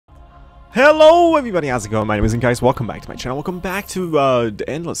Hello everybody, how's it going? My name is InkEyes. Welcome back to my channel. Welcome back to the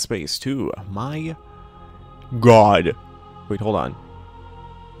Endless Space 2. My god. Wait, hold on.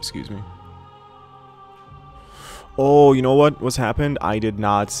 Excuse me. Oh, you know what's happened? I did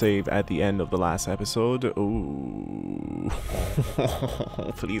not save at the end of the last episode. Ooh.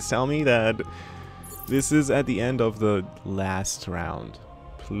 Please tell me that this is at the end of the last round.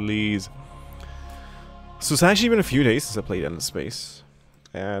 Please. So it's actually been a few days since I played Endless Space.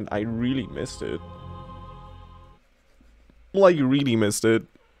 And I really missed it. Like, really missed it.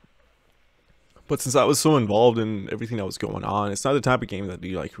 But since I was so involved in everything that was going on, it's not the type of game that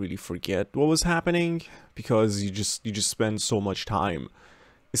you, like, really forget what was happening. Because you just spend so much time.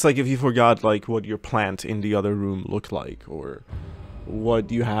 It's like if you forgot, like, what your plant in the other room looked like. Or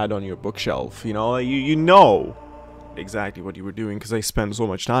what you had on your bookshelf, you know? Like, you know exactly what you were doing. Because I spent so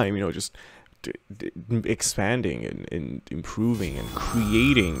much time, you know, just expanding and improving and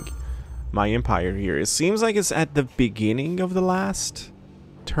creating my empire here. It seems like it's at the beginning of the last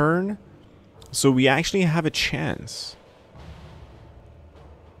turn, so we actually have a chance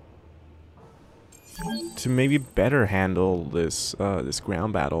to maybe better handle this this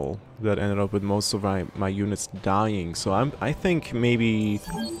ground battle that ended up with most of my units dying. So I think maybe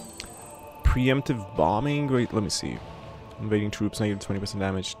preemptive bombing. Wait, let me see. Invading troops, negative 20%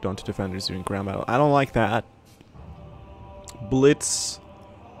 damage done to defenders during ground battle. I don't like that. Blitz.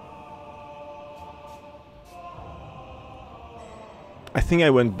 I think I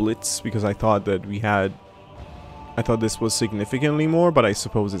went Blitz because I thought that I thought this was significantly more, but I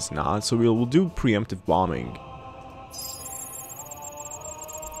suppose it's not. So we'll do preemptive bombing.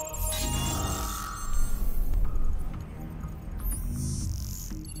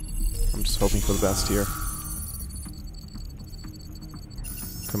 I'm just hoping for the best here.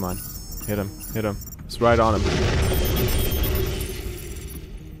 Come on. Hit him. Hit him. It's right on him.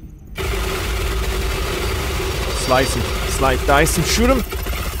 Slice him. Slice, dice him. Shoot him.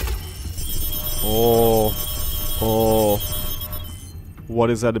 Oh. Oh. What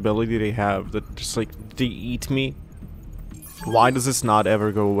is that ability they have that just, like, they eat me? Why does this not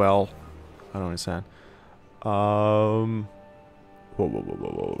ever go well? I don't understand. Whoa.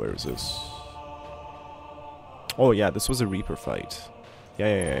 Where is this? Oh, yeah. This was a Reaper fight.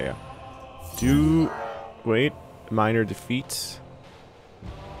 Yeah. Wait, minor defeat.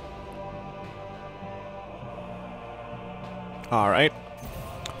 Alright.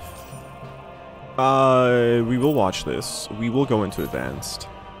 We will watch this. We will go into advanced.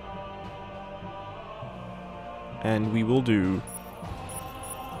 And we will do...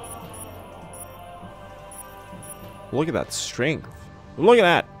 Look at that strength. Look at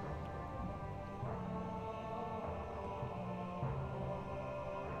that!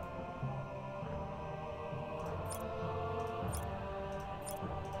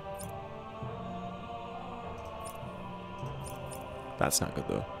 That's not good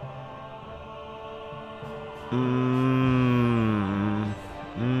though.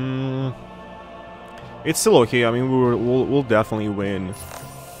 It's still okay. I mean, we'll definitely win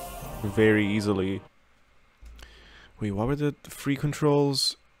very easily. Wait, what were the free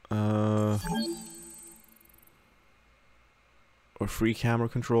controls? Or free camera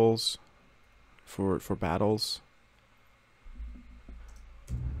controls for battles?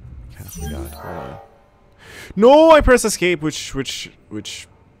 Kind of forgot. Hold on. No, I pressed escape, which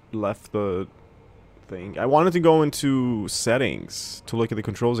left the thing. I wanted to go into settings to look at the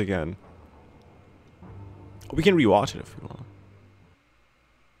controls again. We can rewatch it if we want.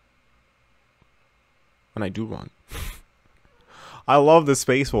 And I do want. I love the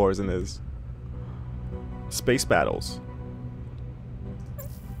Space Wars in this. Space battles.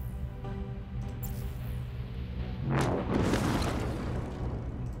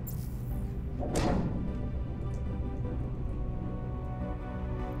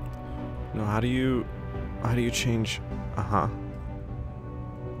 No, how do you change?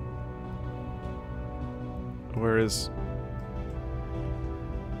 Where is?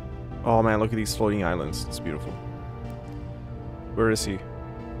 Oh man, look at these floating islands. It's beautiful. Where is he?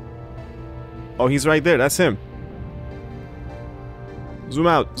 Oh, he's right there. That's him. Zoom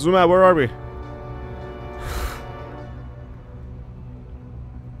out. Zoom out. Where are we?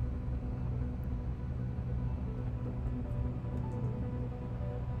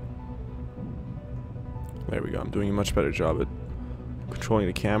 There we go. I'm doing a much better job at controlling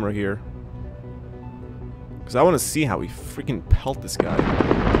the camera here. Because I want to see how we freaking pelt this guy.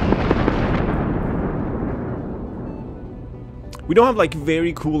 We don't have, like,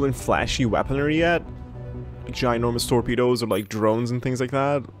 very cool and flashy weaponry yet. Like ginormous torpedoes or, like, drones and things like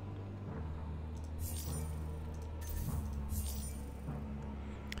that.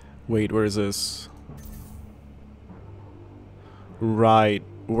 Wait, where is this? Right.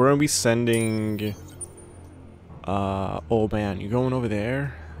 Weren't we sending... oh man, you going over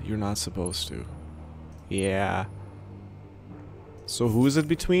there? You're not supposed to. Yeah. So who is it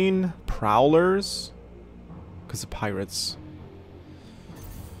between? Prowlers? Because of pirates.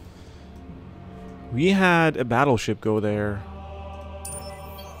 We had a battleship go there.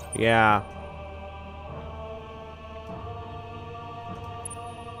 Yeah.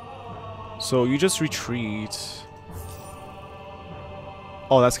 So you just retreat.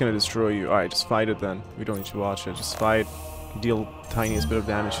 Oh, that's gonna destroy you. Alright, just fight it then. We don't need to watch it. Just fight. Deal tiniest bit of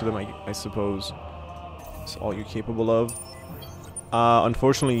damage to them, I suppose. That's all you're capable of.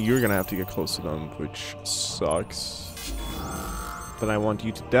 Unfortunately, you're gonna have to get close to them, which sucks. But I want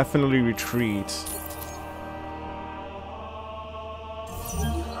you to definitely retreat.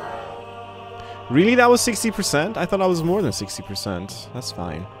 Really? That was 60%? I thought that was more than 60%. That's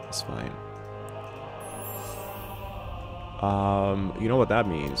fine. That's fine. You know what that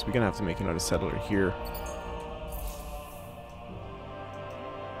means? We're gonna have to make another settler here.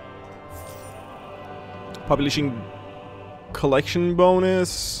 Population collection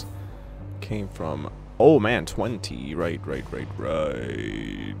bonus came from... Oh man, 20. Right.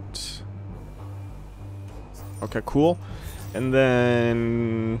 Okay, cool. And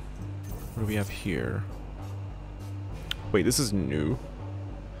then... What do we have here? Wait, this is new.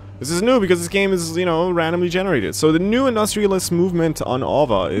 This is new because this game is, you know, randomly generated. So the new industrialist movement on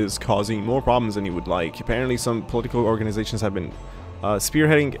Ava is causing more problems than you would like. Apparently some political organizations have been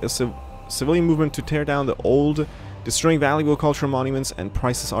spearheading a civilian movement to tear down the old, destroying valuable cultural monuments and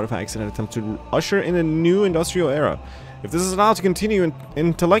priceless artifacts in an attempt to usher in a new industrial era. If this is allowed to continue,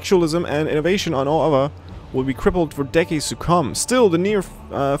 intellectualism and innovation on Ava will be crippled for decades to come. Still, the near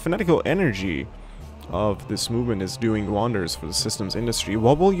fanatical energy of this movement is doing wonders for the systems industry.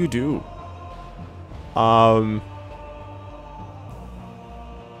 What will you do?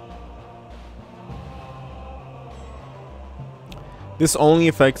 This only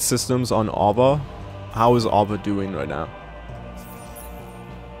affects systems on Ava. How is Ava doing right now?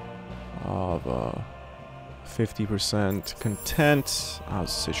 Ava, 50% content.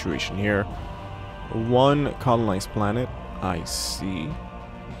 How's the situation here? One colonized planet. I see.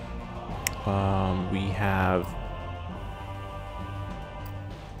 We have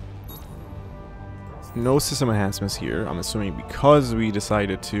no system enhancements here. I'm assuming because we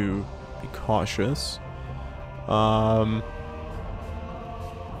decided to be cautious. I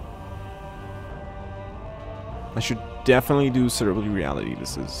should definitely do cerebral reality.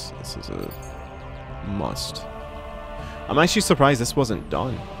 This is a must. I'm actually surprised this wasn't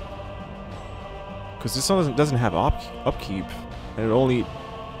done, because this doesn't have upkeep, and it only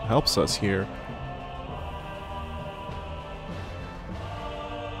helps us here.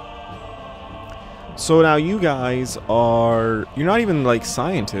 So now you guys are... You're not even like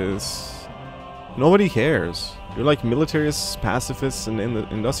scientists. Nobody cares. You're like militarists, pacifists, and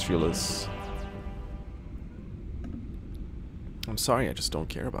industrialists. I'm sorry, I just don't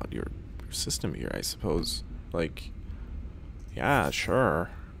care about your system here, I suppose. Like, yeah, sure.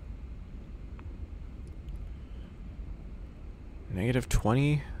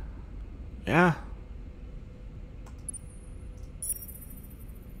 -20? Yeah.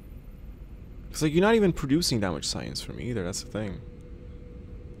 It's like you're not even producing that much science for me either, that's the thing.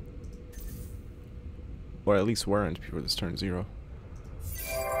 Or at least weren't before this turned 0.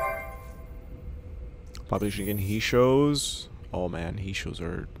 Population again, he shows. Oh man, he shows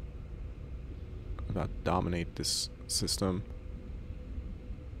are about to dominate this system.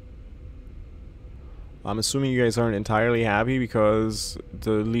 I'm assuming you guys aren't entirely happy because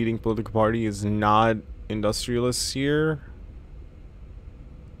the leading political party is not industrialists here.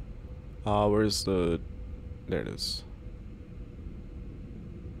 Where's the... There it is.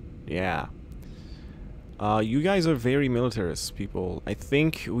 Yeah. You guys are very militarist people. I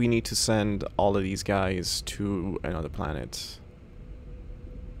think we need to send all of these guys to another planet.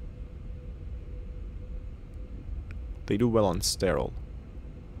 They do well on sterile.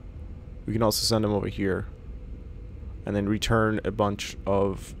 We can also send them over here. And then return a bunch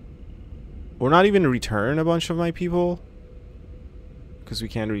of... Or not even return a bunch of my people, because we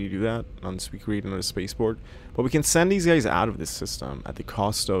can't really do that unless we create another spaceport. But we can send these guys out of this system at the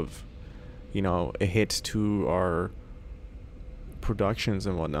cost of, you know, a hit to our productions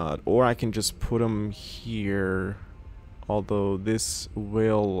and whatnot. Or I can just put them here, although this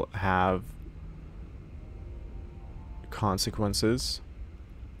will have consequences.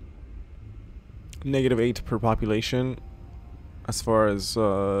 -8 per population as far as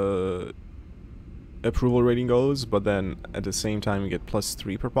approval rating goes, but then at the same time you get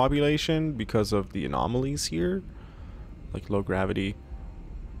 +3 per population because of the anomalies here, like low gravity.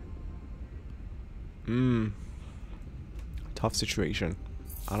 Tough situation.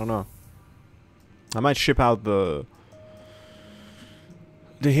 I don't know. I might ship out the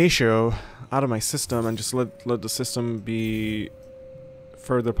Horatio out of my system and just let the system be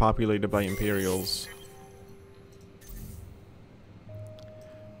further populated by Imperials.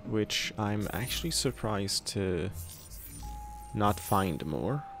 Which I'm actually surprised to not find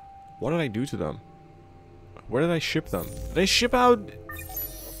more. What did I do to them? Where did I ship them? Did I ship out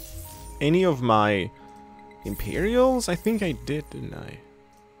any of my Imperials? I think I did, didn't I?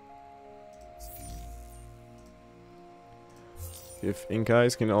 If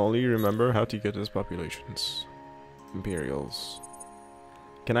InkEyes can only remember how to get his populations. Imperials.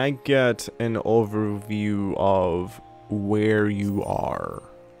 Can I get an overview of where you are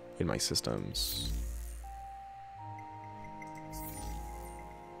in my systems?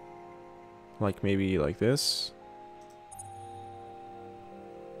 Like maybe like this?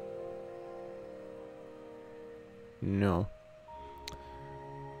 No.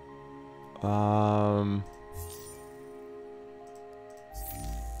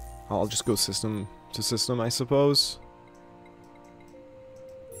 I'll just go system to system, I suppose.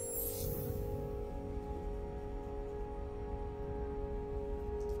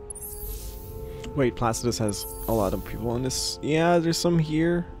 Wait, Placidus has a lot of people in this. Yeah, there's some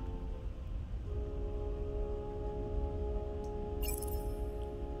here.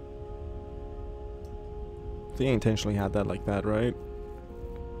 They intentionally had that like that, right?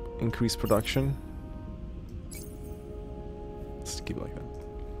 Increase production. Let's keep it like that.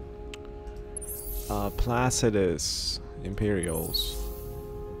 Placidus Imperials.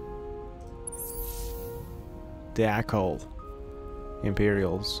 Dackle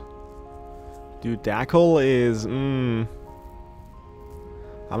Imperials. Dude, Dackle is I'm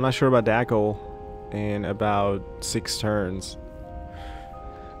not sure about Dackle in about 6 turns.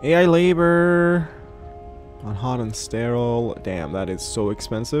 AI labor on hot and sterile. Damn, that is so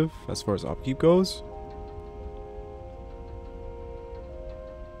expensive as far as upkeep goes.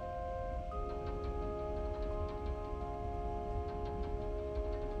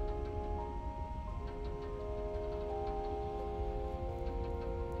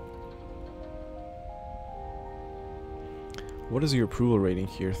 What is your approval rating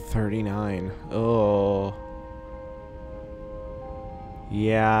here? 39. Oh.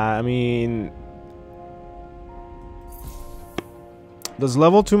 Yeah, I mean... Does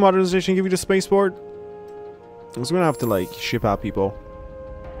level 2 modernization give you the spaceport? I was gonna have to, like, ship out people.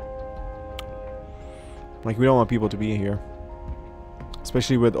 Like, we don't want people to be here.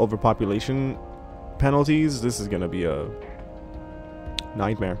 Especially with overpopulation penalties, this is gonna be a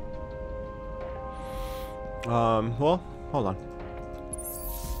nightmare. Well, hold on.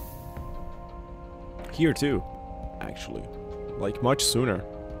 Here too, actually. Like, much sooner,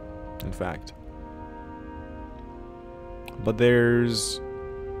 in fact. But there's...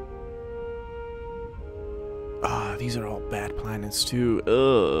 these are all bad planets too.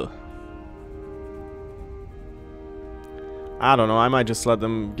 Ugh. I don't know, I might just let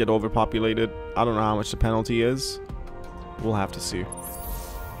them get overpopulated. I don't know how much the penalty is. We'll have to see.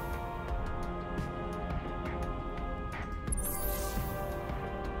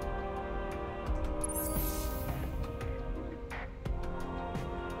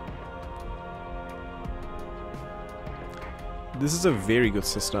 This is a very good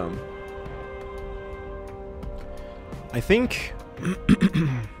system. I think...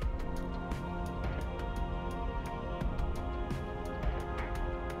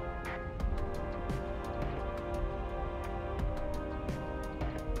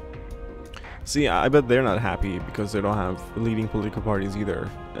 See, I bet they're not happy because they don't have leading political parties either.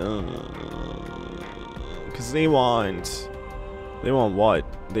 Because they want... They want what?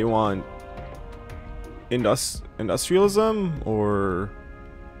 They want... industrialism or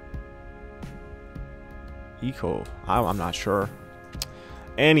eco? I'm not sure.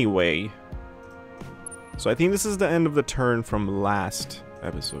 Anyway, so I think this is the end of the turn from last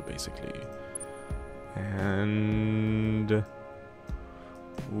episode, basically, and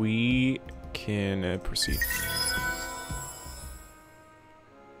we can proceed.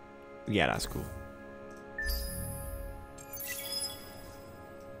 Yeah, that's cool.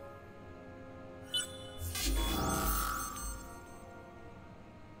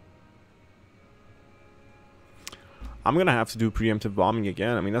 I'm gonna have to do preemptive bombing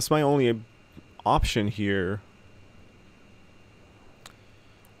again. I mean, that's my only option here.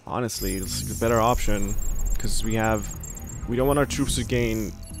 Honestly, it's a better option because we don't want our troops to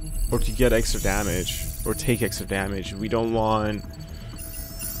gain or to get extra damage, or take extra damage. We don't want...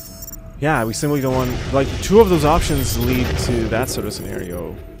 Yeah, we simply don't want... Like, two of those options lead to that sort of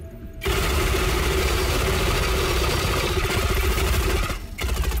scenario.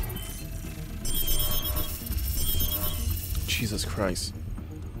 Jesus Christ.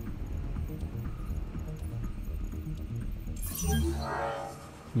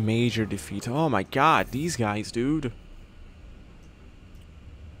 Major defeat. Oh my god, these guys, dude.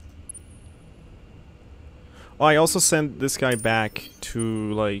 Oh, I also sent this guy back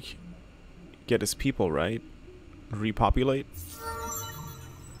to, like, get his people, right? Repopulate.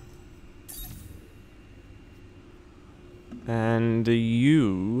 And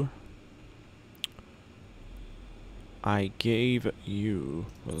you... I gave you...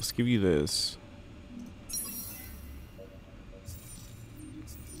 Well, let's give you this.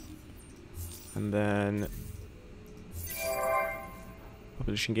 And then...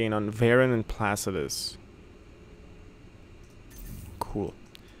 population gain on Varen and Placidus. Cool.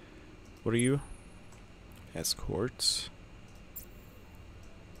 What are you? Escorts.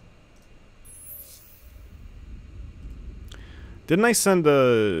 Didn't I send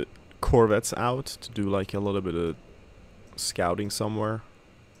the corvettes out to do like a little bit of scouting somewhere?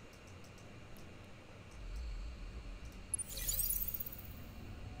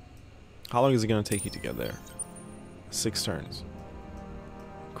 How long is it gonna take you to get there? 6 turns.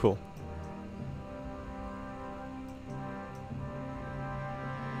 Cool.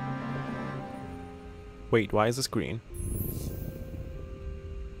 Wait, why is this green?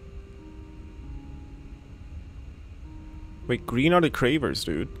 Wait, green are the cravers,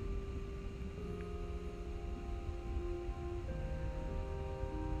 dude.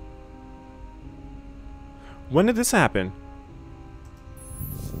 When did this happen?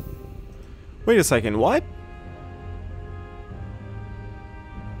 Wait a second, what?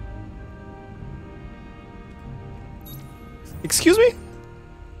 Excuse me?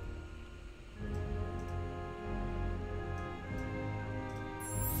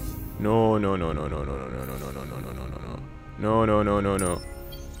 No, no, no, no, no, no, no, no, no, no, no, no, no, no, no, no, no, no, no,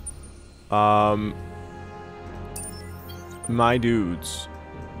 no. My dudes.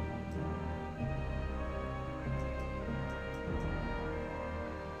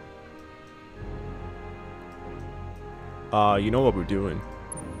 You know what we're doing.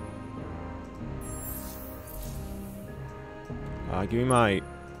 Give me my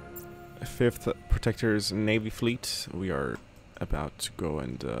 5th Protector's Navy Fleet. We are about to go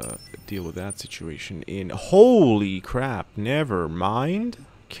and deal with that situation in... Holy crap, never mind.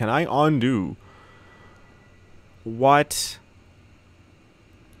 Can I undo? What?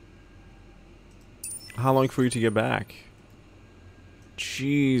 How long for you to get back?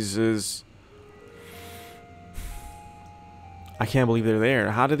 Jesus. I can't believe they're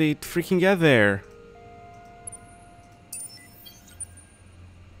there. How did they freaking get there?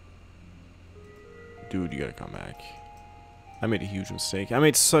 Dude, you gotta come back. I made a huge mistake. I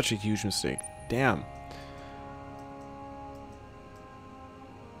made such a huge mistake. Damn.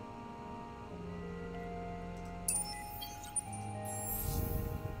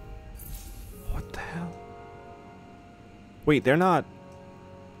 What the hell? Wait, they're not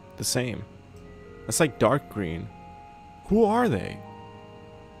the same. That's like dark green. Who are they?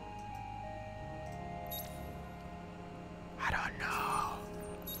 I don't know.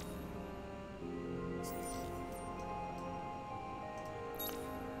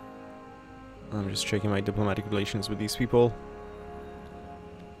 I'm just checking my diplomatic relations with these people.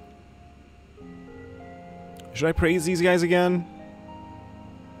 Should I praise these guys again?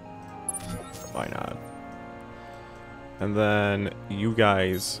 Why not? And then you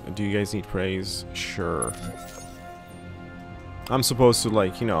guys, do you guys need praise? Sure. I'm supposed to,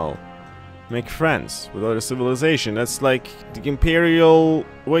 like, you know, make friends with other civilization. That's like the imperial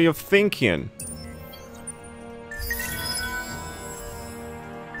way of thinking.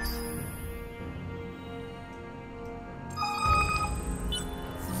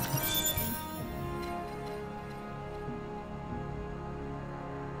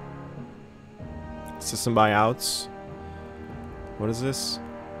 System buyouts. What is this?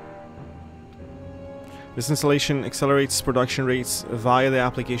 This installation accelerates production rates via the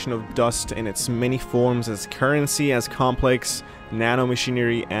application of dust in its many forms as currency, as complex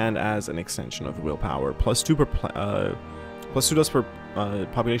nanomachinery, and as an extension of willpower. +2 per +2 dust per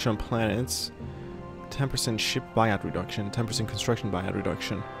population on planets. 10% ship buyout reduction. 10% construction buyout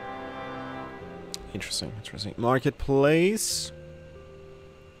reduction. Interesting, interesting. Marketplace.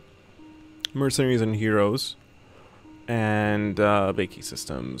 Mercenaries and heroes. And Bakey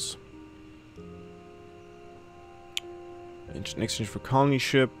systems. In exchange for colony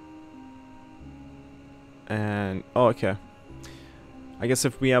ship. And oh, okay. I guess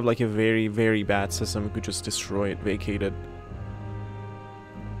if we have like a very, very bad system, we could just destroy it, vacate it.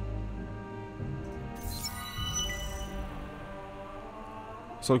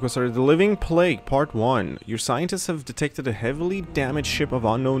 So, the Living Plague, Part 1. Your scientists have detected a heavily damaged ship of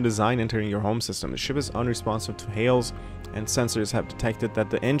unknown design entering your home system. The ship is unresponsive to hails, and sensors have detected that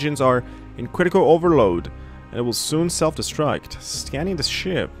the engines are in critical overload, and it will soon self-destruct. Scanning the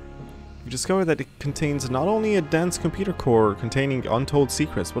ship, you discover that it contains not only a dense computer core containing untold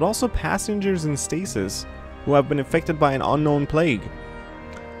secrets, but also passengers in stasis who have been infected by an unknown plague.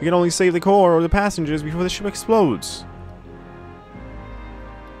 You can only save the core or the passengers before the ship explodes.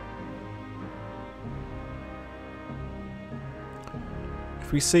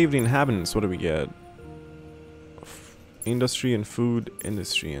 If we save the inhabitants, what do we get? Industry and food,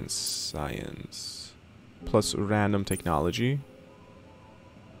 industry and science. Plus random technology.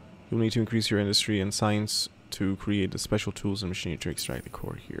 You'll need to increase your industry and science to create the special tools and machinery to extract the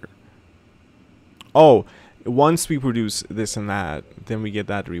core here. Oh, once we produce this and that, then we get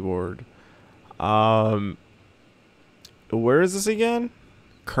that reward. Where is this again?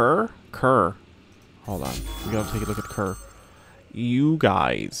 Kerr? Kerr. Hold on. We gotta take a look at Kerr. You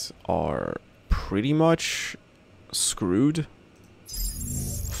guys are pretty much screwed.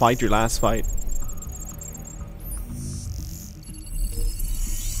 Fight your last fight.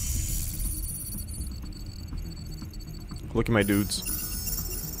 Look at my dudes.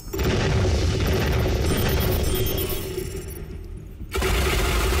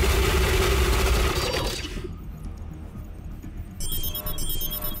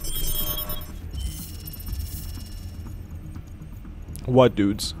 What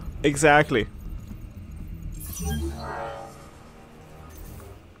dudes? Exactly.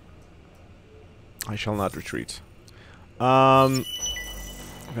 I shall not retreat. And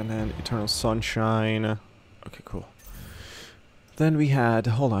then Eternal Sunshine. Okay, cool. Then we had,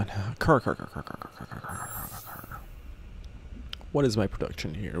 hold on. What is my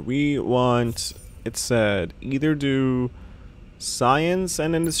production here? We want, it said, either do science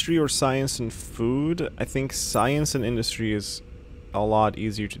and industry or science and food. I think science and industry is a lot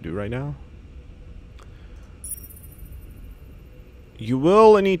easier to do right now. You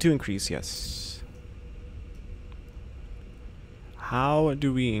will need to increase, yes. How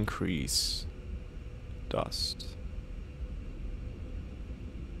do we increase dust?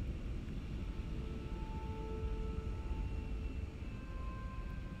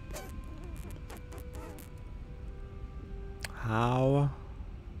 How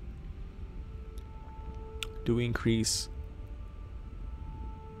do we increase,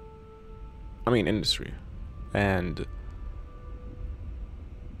 I mean, industry and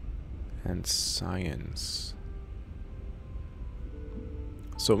science?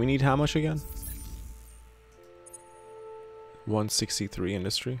 So we need how much again? 163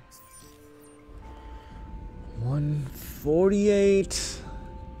 industry. 148.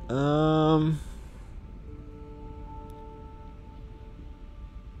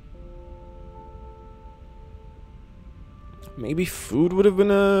 Maybe food would have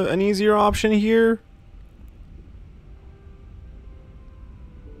been an easier option here.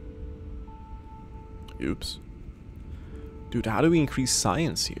 Oops. Dude, how do we increase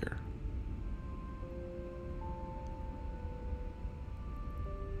science here?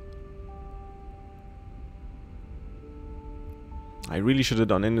 I really should have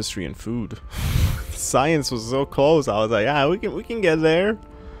done industry and food. Science was so close. I was like, yeah, we can get there.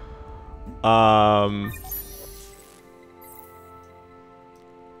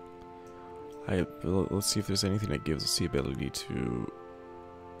 Let's see if there's anything that gives us the ability to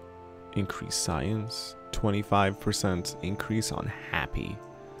increase science. 25% increase on happy.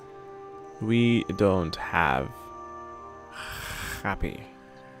 We don't have happy.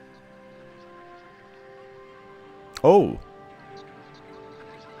 Oh,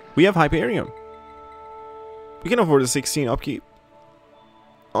 we have Hyperium. We can afford a 16 upkeep.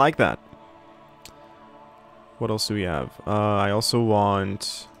 I like that. What else do we have? I also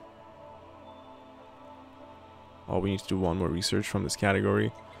want... Oh, we need to do one more research from this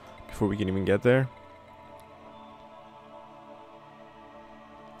category before we can even get there.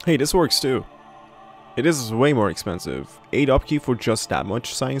 Hey, this works too. It is way more expensive. 8 upkeep for just that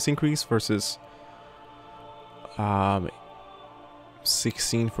much science increase versus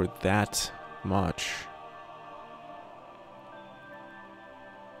 16 for that much.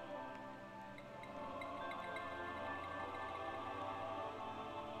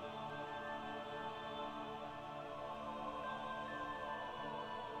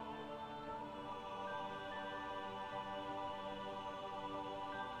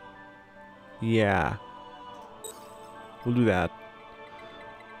 Yeah. We'll do that.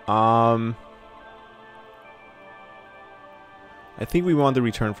 I think we want the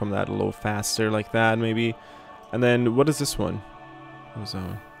return from that a little faster, like that, maybe. And then, what is this one? What is that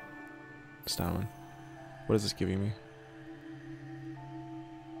one? What's that one? What is this giving me?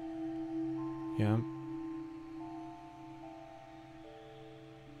 Yeah.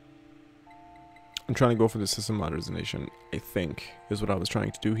 I'm trying to go for the system modernization, I think, is what I was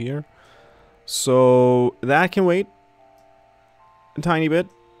trying to do here. So, that can wait a tiny bit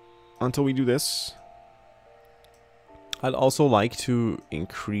until we do this. I'd also like to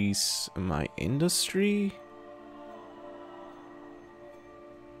increase my industry.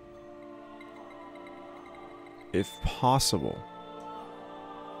 If possible.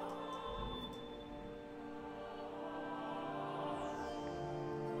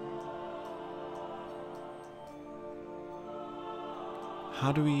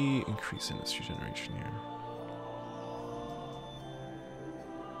 How do we increase industry generation here?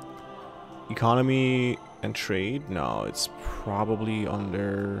 Economy and trade? No, it's probably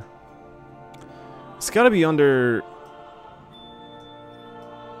under... It's gotta be under...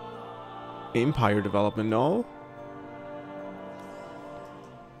 Empire development, no?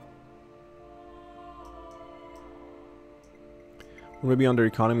 Or maybe under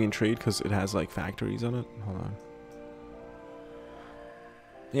economy and trade because it has like factories on it. Hold on.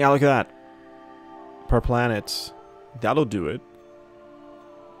 Yeah, look at that. Per planet. That'll do it.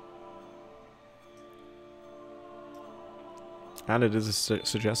 And it is a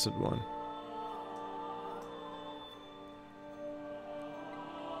suggested one.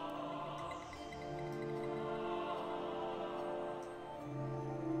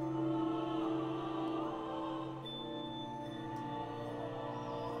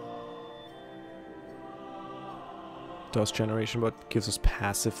 Dust generation, but gives us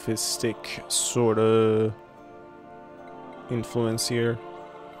pacifistic sort of influence here.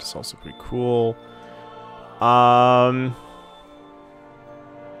 It's also pretty cool.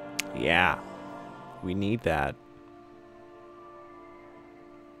 Yeah, we need that.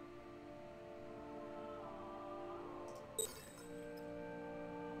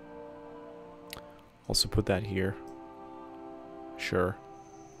 Also put that here. Sure.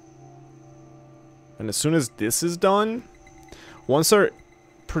 And as soon as this is done, once our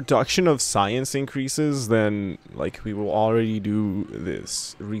production of science increases, then like we will already do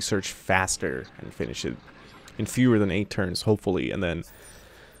this research faster and finish it in fewer than 8 turns, hopefully. And then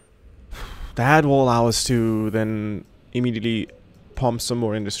that will allow us to then immediately pump some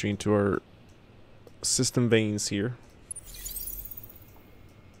more industry into our system veins here.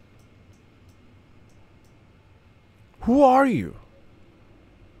 Who are you?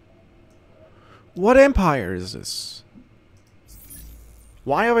 What empire is this?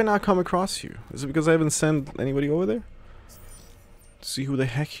 Why have I not come across you? Is it because I haven't sent anybody over there? To see who the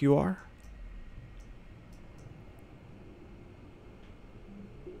heck you are?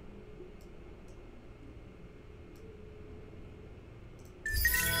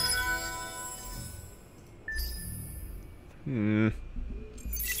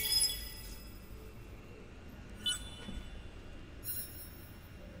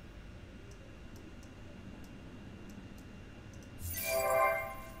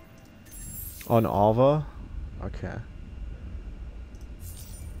 On Alva? Okay.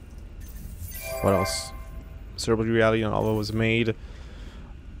 What else? Cerebral reality on Alva was made.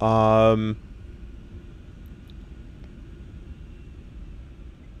 I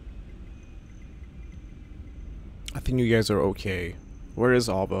think you guys are okay. Where is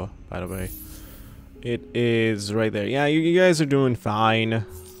Alva, by the way? It is right there. Yeah, you guys are doing fine. I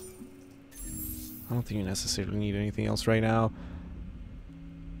don't think you necessarily need anything else right now.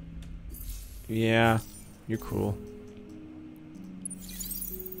 Yeah, you're cool.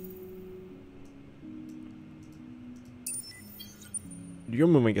 Your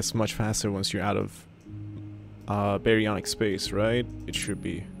movement gets much faster once you're out of baryonic space, right? It should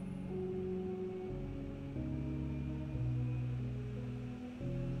be.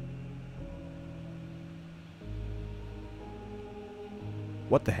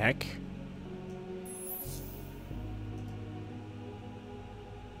 What the heck?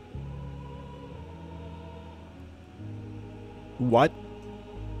 What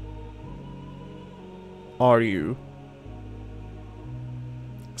are you?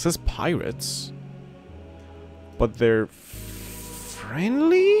 It says pirates, but they're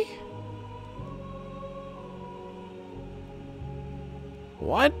friendly?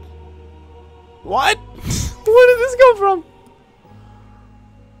 What? What? Where did this come from?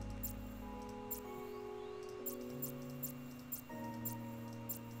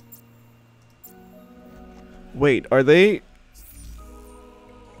 Wait, are they...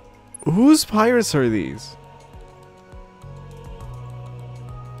 Whose pirates are these?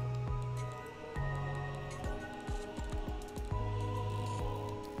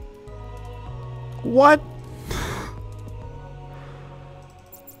 What?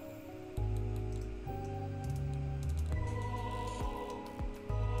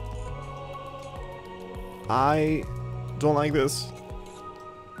 I don't like this.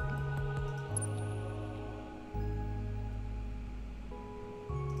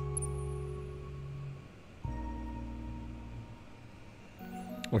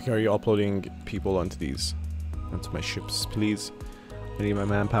 Okay, are you uploading people onto these? Onto my ships, please. I need my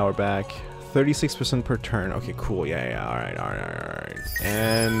manpower back. 36% per turn. Okay, cool. Yeah, alright.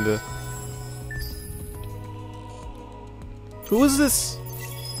 And... who is this?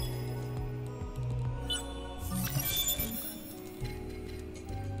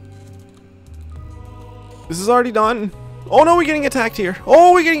 This is already done. Oh no, we're getting attacked here.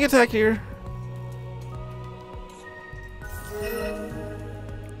 Oh, we're getting attacked here.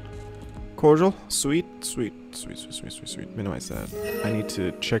 Cordial. Sweet. Minimize that. I need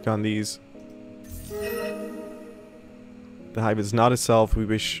to check on these. The hive is not itself. We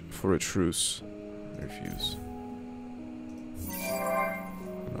wish for a truce. I refuse.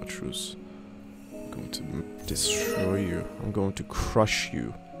 No truce. I'm going to destroy you. I'm going to crush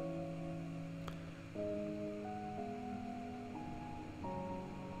you.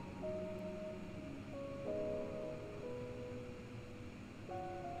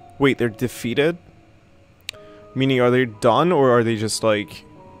 Wait, they're defeated? Meaning, are they done, or are they just, like,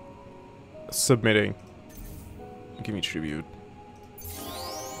 submitting? Give me tribute.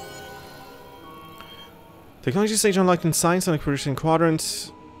 Technology stage unlocked in science and exploration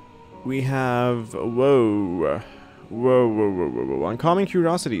quadrant. We have... Whoa. Uncommon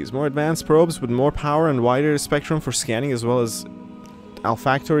curiosities. More advanced probes with more power and wider spectrum for scanning, as well as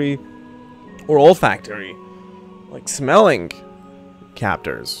olfactory or olfactory, like smelling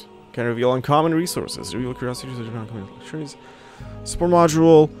captors. Can reveal uncommon resources. Reveal curiosities that do not come in trees. Support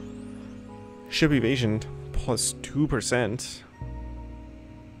module. Ship evasion plus 2%.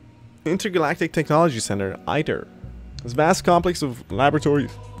 Intergalactic Technology Center, ITER. This vast complex of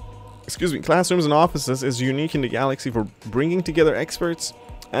laboratories, classrooms and offices is unique in the galaxy for bringing together experts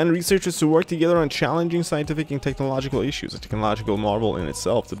and researchers to work together on challenging scientific and technological issues. A technological marvel in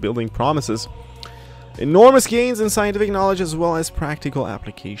itself. The building promises enormous gains in scientific knowledge as well as practical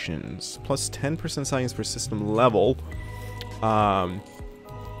applications. Plus 10% science per system level.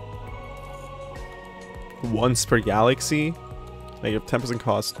 Once per galaxy. Negative 10%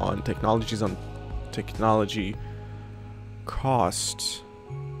 cost on technologies on technology cost.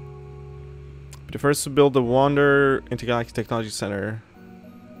 But first to build the Wander Intergalactic Technology Center.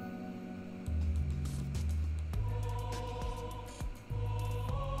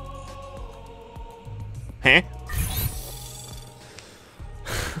 Huh?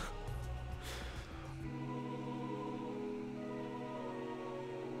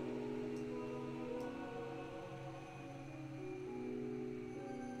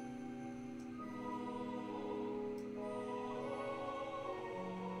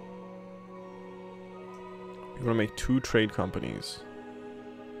 We're gonna make 2 trade companies.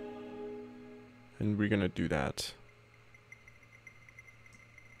 And we're gonna do that.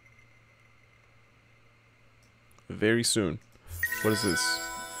 Very soon. What is this?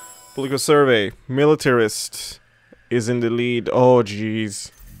 Political survey. Militarist is in the lead. Oh, jeez.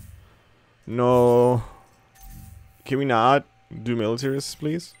 No. Can we not do militarists,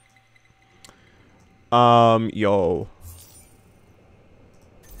 please? Yo.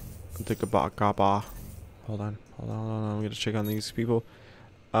 Take a bakaba. Hold on. I'm gonna check on these people.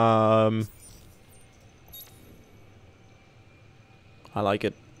 I like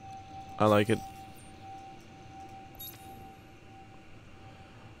it.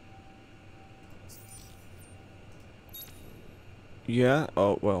 Yeah.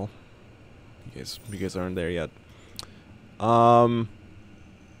 Oh well. You guys aren't there yet.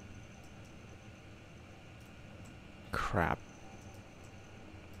 Crap.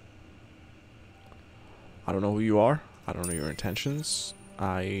 I don't know who you are. I don't know your intentions.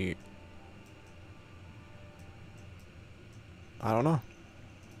 I don't know.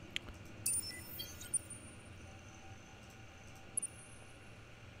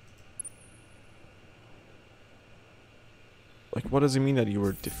 Like, what does it mean that you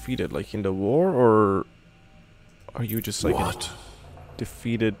were defeated? Like, in the war? Or are you just, like, a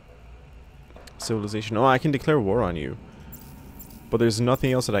defeated civilization? Oh, I can declare war on you. But there's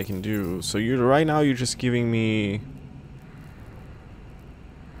nothing else that I can do. So right now you're just giving me...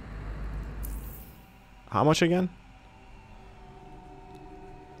 How much again?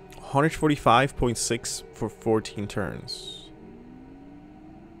 145.6 for 14 turns.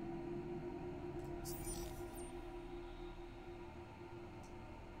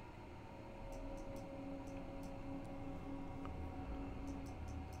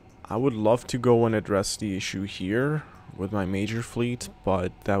 I would love to go and address the issue here with my major fleet,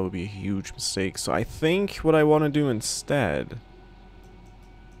 but that would be a huge mistake. So I think what I want to do instead,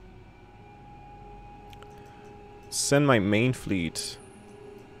 send my main fleet.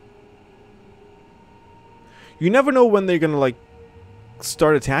 You never know when they're gonna like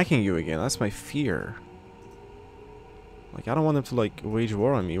start attacking you again. That's my fear. Like, I don't want them to like wage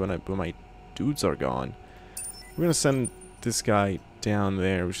war on me when my dudes are gone. We're gonna send this guy down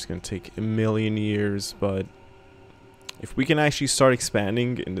there, which is gonna take a million years, but if we can actually start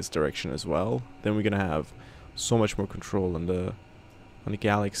expanding in this direction as well, then we're gonna have so much more control on the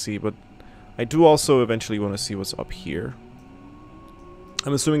galaxy. But I do also eventually want to see what's up here.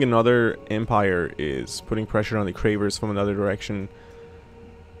 I'm assuming another empire is putting pressure on the Cravers from another direction.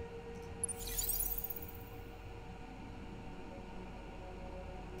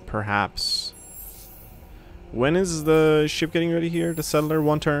 Perhaps. When is the ship getting ready here? The settler,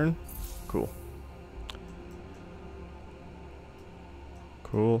 1 turn? Cool.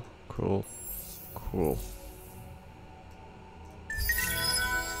 Cool, cool, cool.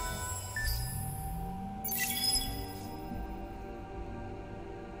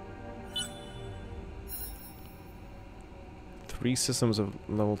 Three systems of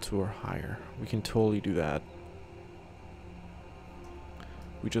level 2 or higher. We can totally do that.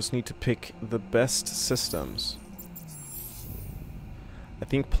 We just need to pick the best systems. I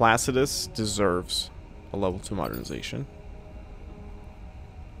think Placidus deserves a level 2 modernization.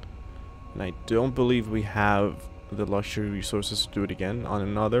 And I don't believe we have the luxury resources to do it again on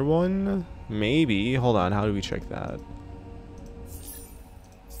another one. Maybe. Hold on, how do we check that?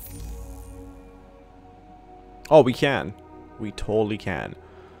 Oh, we can. We totally can.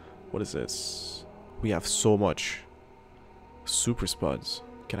 What is this? We have so much super spuds.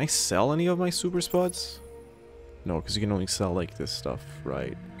 Can I sell any of my super spuds? No, because you can only sell like this stuff,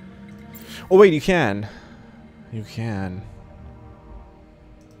 right? Oh wait, you can. You can.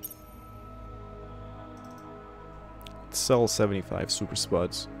 Let's sell 75 super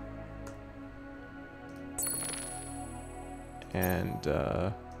spuds. And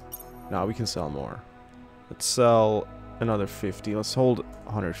now we can sell more. Let's sell another 50. Let's hold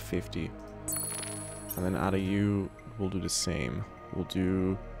 150. And then out of you, we'll do the same. We'll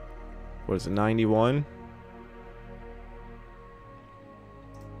do, what is it, 91?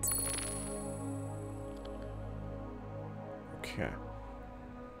 Okay.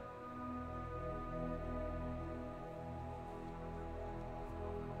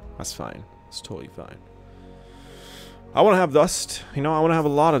 That's fine. It's totally fine. I want to have dust. You know, I want to have a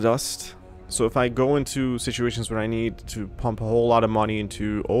lot of dust. So if I go into situations where I need to pump a whole lot of money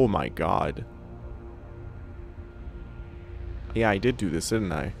into... Oh my god. Yeah, I did do this,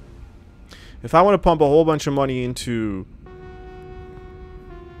 didn't I? If I want to pump a whole bunch of money into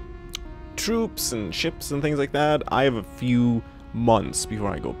troops and ships and things like that, I have a few months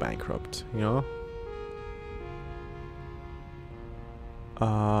before I go bankrupt, you know?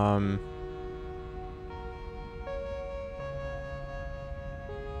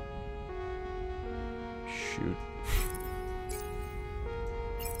 Shoot.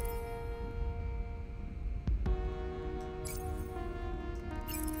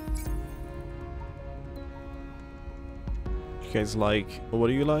 You guys like... What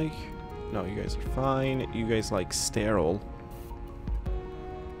do you like? No, you guys are fine. You guys like sterile.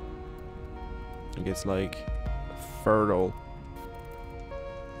 You guys like fertile.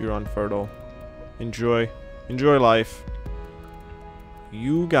 You're unfertile. Enjoy. Enjoy life.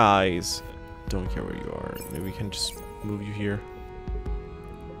 You guys don't care where you are. Maybe we can just move you here.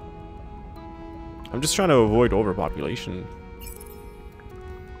 I'm just trying to avoid overpopulation.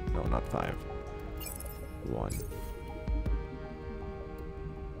 No, not 5. 1.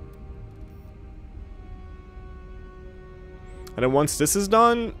 And then once this is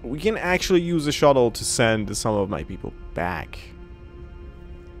done, we can actually use the shuttle to send some of my people back.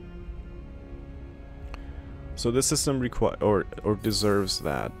 So this system or deserves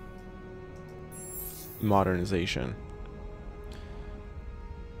that modernization.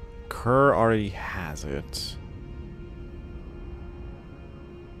 Kerr already has it.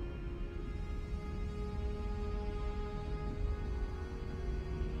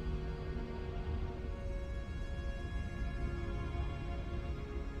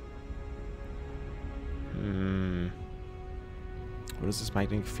 What is this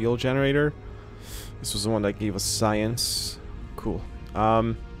magnetic field generator? This was the one that gave us science. Cool.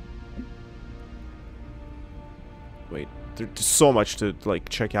 Wait, there's so much to like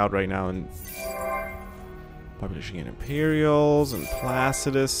check out right now. And population gain Imperials and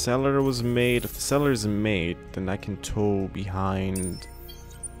Placidus. Cellar was made. If the cellar is made, then I can tow behind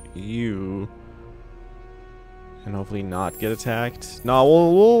you and hopefully not get attacked. No,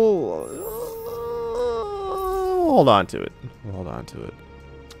 we'll hold on to it. We'll hold on to it.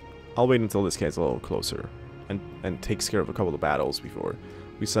 I'll wait until this gets a little closer and takes care of a couple of battles before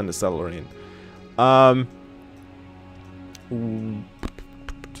we send the settler in.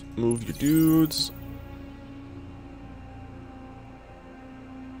 Move your dudes.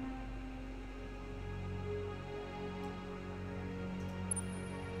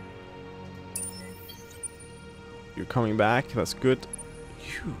 You're coming back. That's good.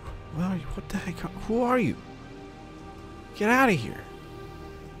 You. What the heck? Who are you? Get out of here.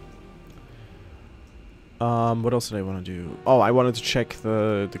 What else did I want to do? Oh, I wanted to check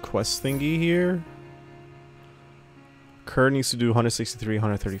the quest thingy here. Kerr needs to do 163,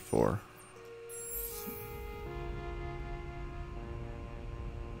 134.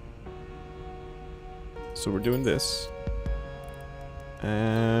 So we're doing this.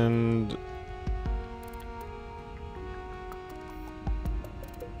 And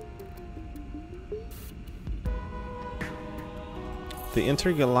the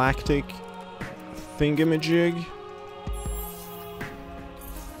intergalactic thingamajig.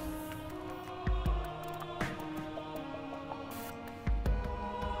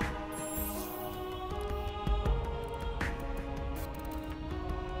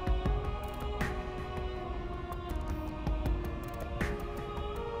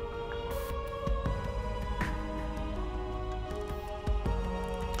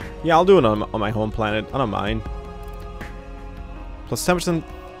 Yeah, I'll do it on my home planet. I don't mind. Plus 10%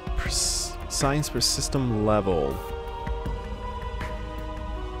 science per system level.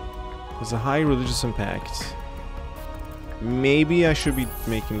 There's a high religious impact. Maybe I should be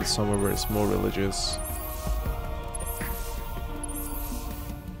making this somewhere where it's more religious.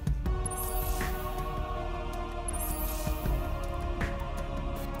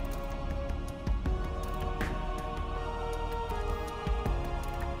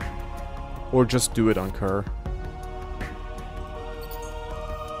 Or just do it on Kerr.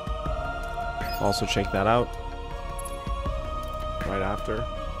 Also check that out. Right after.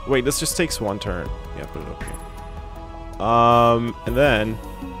 Wait, this just takes one turn. Yeah, put it up here. And then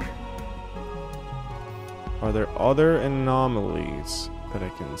are there other anomalies that I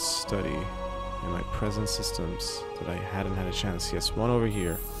can study in my present systems that I hadn't had a chance? Yes, one over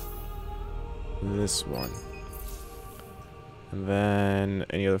here. This one. And then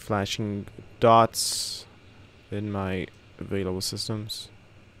any other flashing dots in my available systems?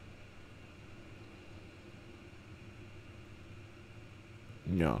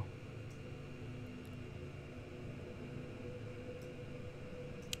 No.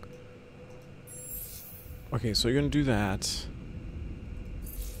 Okay, so you're gonna do that.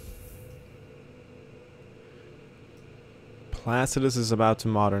 Placidus is about to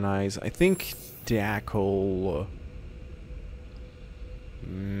modernize. I think Dackle...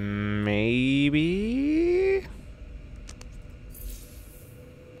 maybe?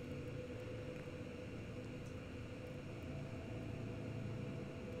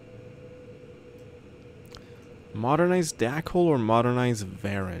 Modernize Dackle or modernize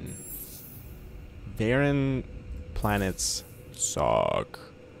Varen? Varen planets suck.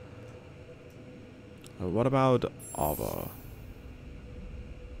 What about Ava?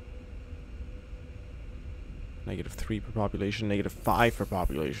 -3 per population, -5 per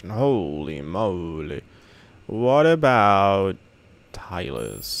population. Holy moly. What about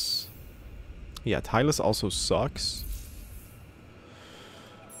Tylus? Yeah, Tylus also sucks.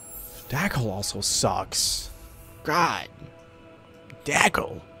 Dackle also sucks. God.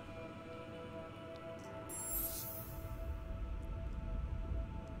 Dackle.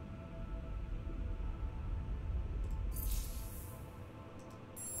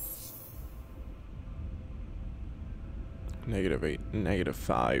 -8,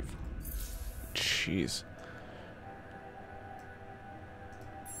 -5. Jeez.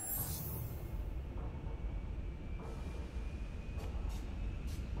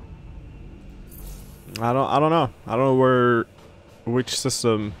 I don't know. I don't know which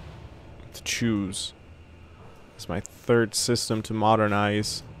system to choose. It's my third system to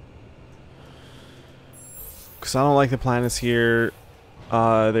modernize. Cause I don't like the planets here.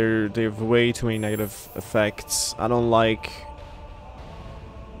 They have way too many negative effects. I don't like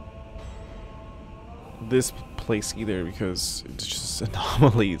this place either because it's just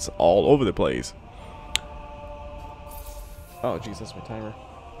anomalies all over the place. Oh, jeez, that's my timer.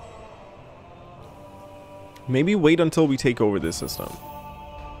 Maybe wait until we take over this system.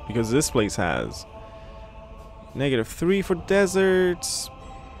 Because this place has -3 for deserts.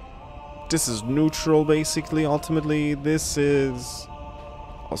 This is neutral, basically, ultimately. This is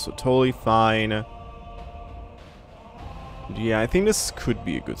also totally fine. Yeah, I think this could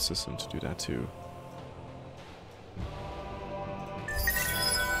be a good system to do that, too.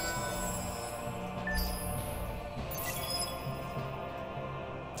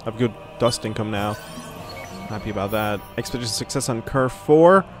 I have good dust income now. Happy about that. Expedition success on curve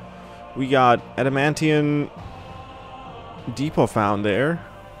 4. We got Adamantium Depot found there.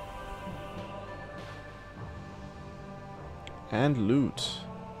 And loot.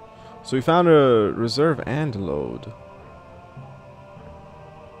 So we found a reserve and load.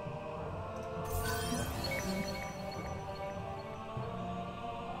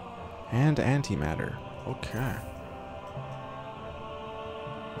 And antimatter. Okay.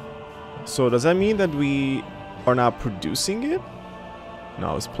 So does that mean that we are now producing it?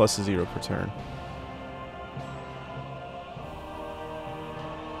 No, it's +0 per turn.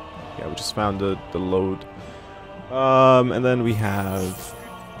 Yeah, we just found the load. And then we have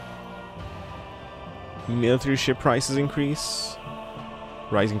military ship prices increase.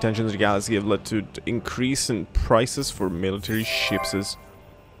 Rising tensions in the galaxy have led to increase in prices for military ships.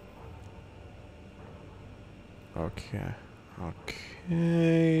 Okay.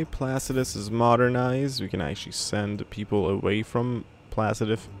 Okay. Placidus is modernized. We can actually send people away from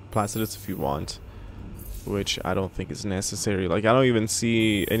Placidus if you want. Which I don't think is necessary. Like, I don't even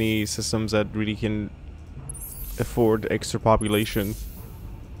see any systems that really can afford extra population.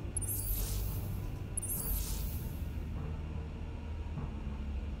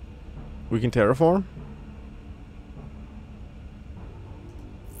 We can terraform?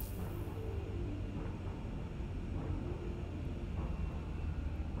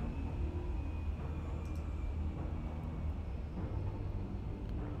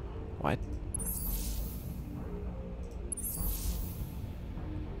 What?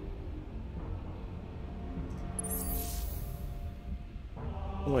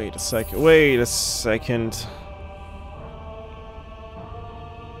 Wait a second. Wait a second.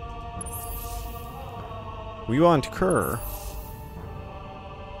 We want Kerr.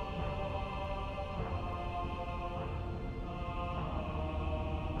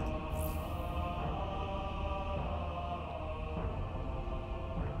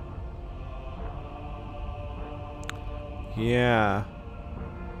 Yeah.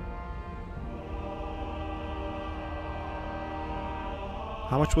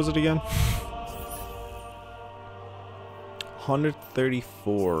 How much was it again?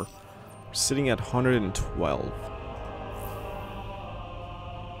 134. We're sitting at 112.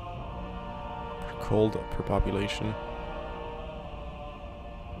 Per cold per population.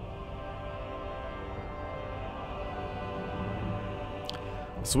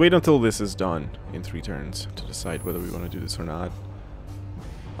 Let's wait until this is done in 3 turns to decide whether we want to do this or not.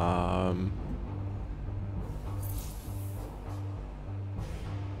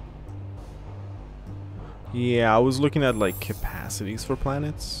 Yeah, I was looking at like capacities for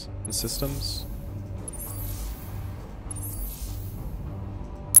planets and systems.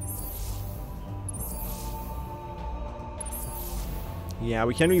 Yeah,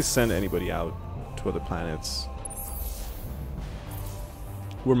 we can't really send anybody out to other planets.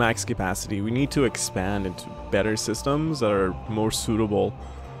 We're max capacity. We need to expand into better systems that are more suitable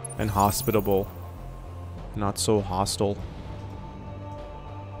and hospitable, not so hostile.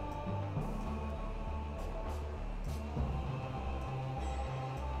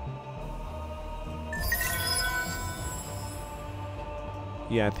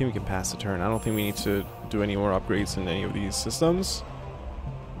 Yeah, I think we can pass the turn. I don't think we need to do any more upgrades in any of these systems.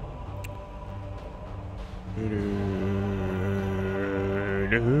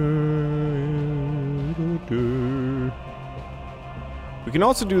 We can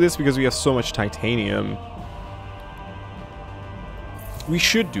also do this because we have so much titanium. We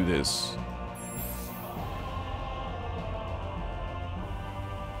should do this.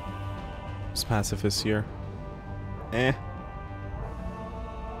 It's pacifist here. Eh.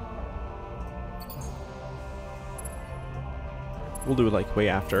 We'll do it like way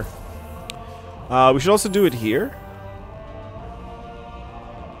after. We should also do it here.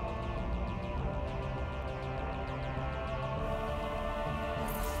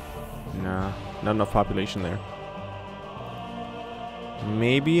 Nah, not enough population there.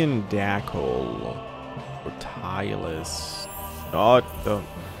 Maybe in Dakol or Tylus. Oh, don't.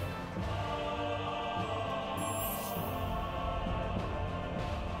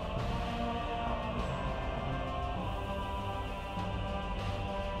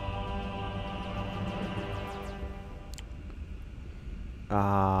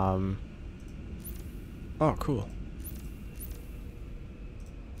 Oh, cool.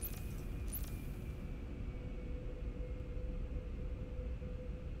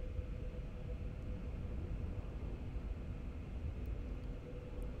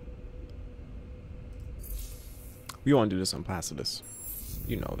 We want to do this on Placidus.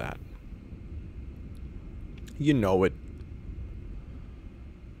 You know that. You know it.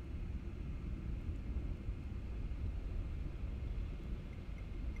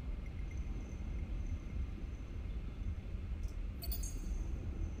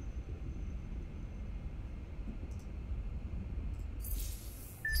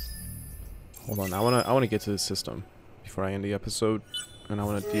 Hold on, I wanna get to the system before I end the episode, and I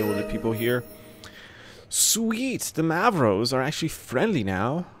wanna deal with the people here. Sweet, the Mavros are actually friendly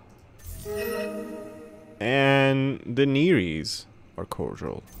now, and the Neries are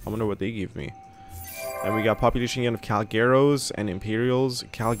cordial. I wonder what they give me. And we got population again of Calgeros and Imperials.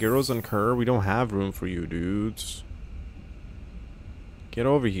 Calgeros and Kerr, we don't have room for you, dudes. Get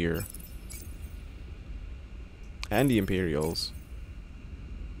over here. And the Imperials.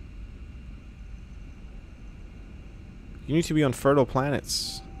 You need to be on fertile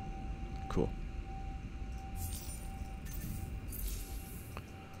planets. Cool.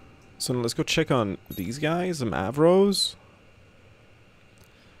 So now let's go check on these guys, the Mavros.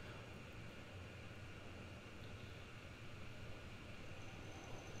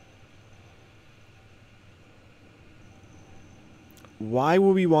 Why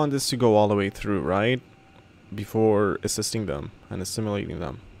would we want this to go all the way through, right? Before assisting them and assimilating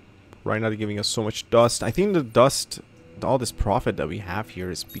them. Right now they're giving us so much dust. I think the dust, all this profit that we have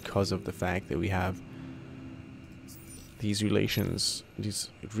here is because of the fact that we have these relations, these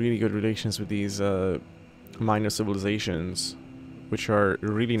really good relations with these minor civilizations, which are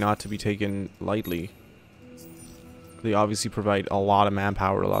really not to be taken lightly. They obviously provide a lot of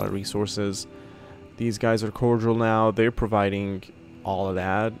manpower, a lot of resources. These guys are cordial now. They're providing all of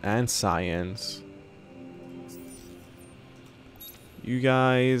that and science. You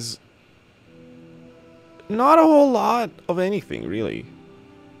guys, not a whole lot of anything really,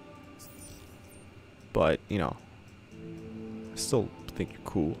 but you know, I still think you're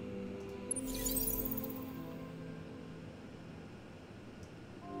cool.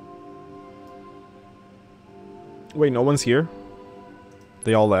 Wait, no one's here?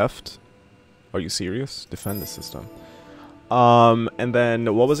 They all left? Are you serious? Defend the system. And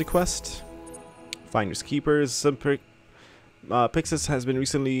then what was the quest? Finders Keepers. Some Pixis has been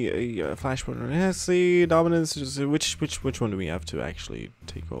recently a flashpoint on Hesse. Dominance. Which one do we have to actually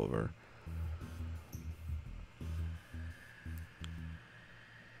take over?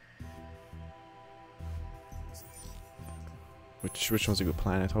 Which one's a good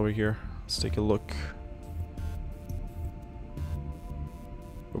planet over here? Let's take a look.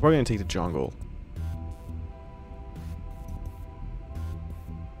 We're probably gonna take the jungle.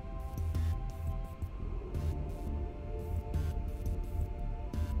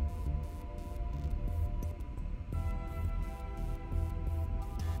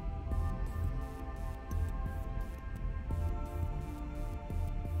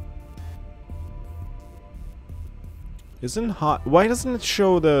 Isn't hot? Why doesn't it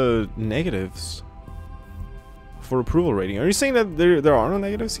show the negatives for approval rating? Are you saying that there are no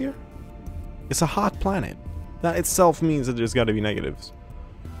negatives here? It's a hot planet. That itself means that there's got to be negatives.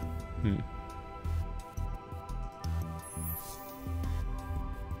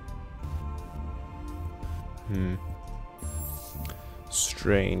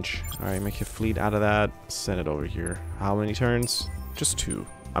 Strange. Alright, make a fleet out of that. Send it over here. How many turns? Just 2.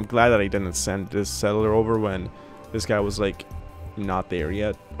 I'm glad that I didn't send this settler over when this guy was like not there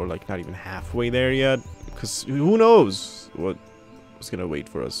yet, or like not even halfway there yet, because who knows what was gonna wait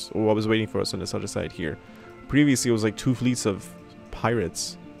for us, or what was waiting for us on this other side here. Previously it was like 2 fleets of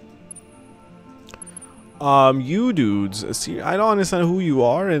pirates. You dudes, see, I don't understand who you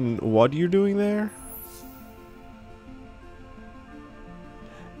are and what you're doing there.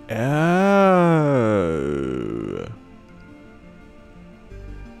 Oh.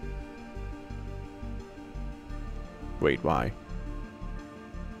 Wait, why?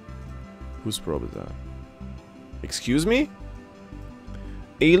 Whose probe is that? Excuse me?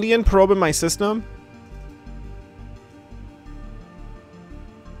 Alien probe in my system?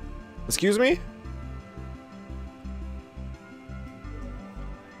 Excuse me?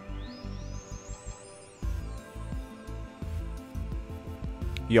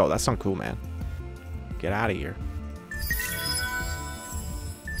 Yo, that's not cool, man. Get out of here.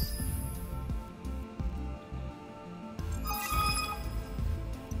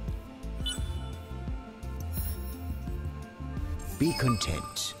 Be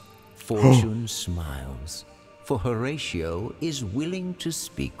content. Fortune smiles, for Horatio is willing to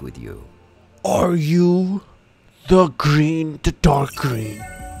speak with you. Are you the green, the dark green?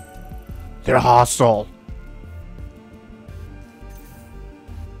 They're hostile.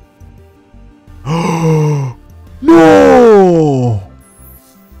 No!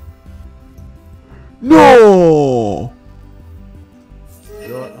 No!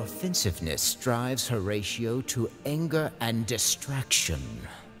 Your offensiveness drives Horatio to anger and distraction.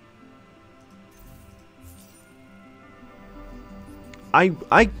 I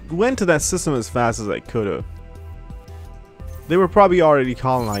went to that system as fast as I could have. They were probably already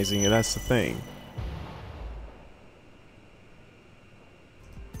colonizing it, that's the thing.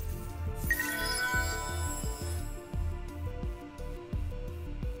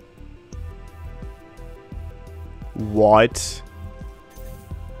 What?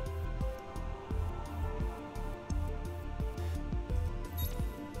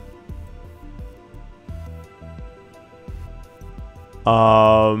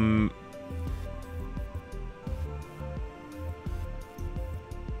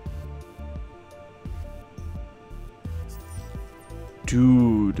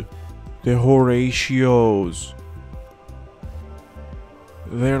 Dude, they're Horatios.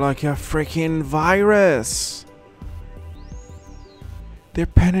 They're like a freaking virus. They're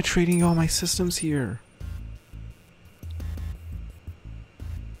penetrating all my systems here.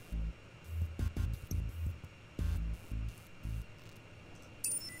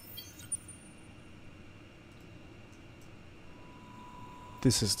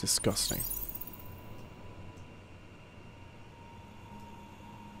 This is disgusting.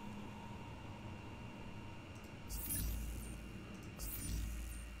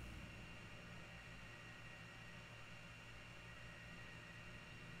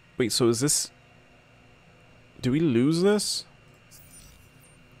 Wait, so is this... Do we lose this?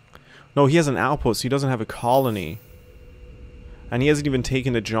 No, he has an outpost. He doesn't have a colony. And he hasn't even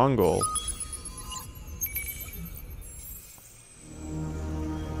taken the jungle.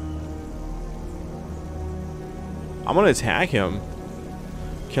 I'm gonna attack him.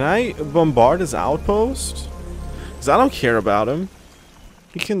 Can I bombard his outpost? Because I don't care about him.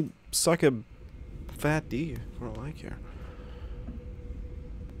 He can suck a fat D for all I care.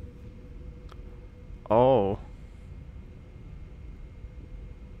 Oh.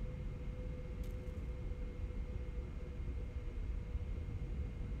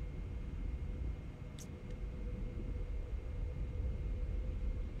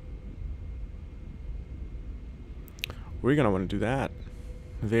 We're gonna want to do that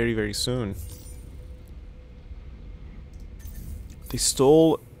very, very soon. They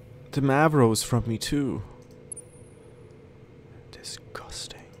stole the Mavros from me too.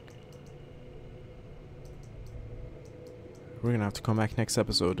 Disgusting. We're gonna have to come back next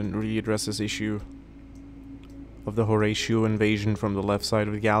episode and really address this issue of the Horatio invasion from the left side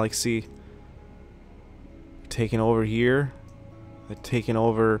of the galaxy. Taking over here. They're taking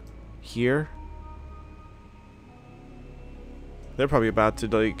over here. They're probably about to,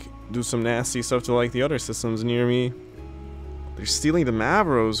 like, do some nasty stuff to, like, the other systems near me. They're stealing the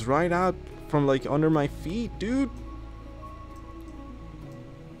Mavros right out from, like, under my feet, dude.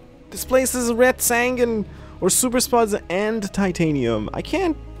 This place is red Sangan or super spuds and titanium. I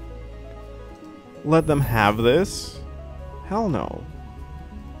can't let them have this. Hell no.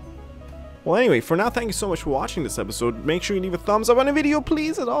 Well, anyway, for now, thank you so much for watching this episode. Make sure you leave a thumbs up on the video,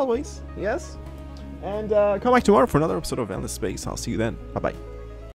 please, as always. Yes? And come back tomorrow for another episode of Endless Space. I'll see you then. Bye-bye.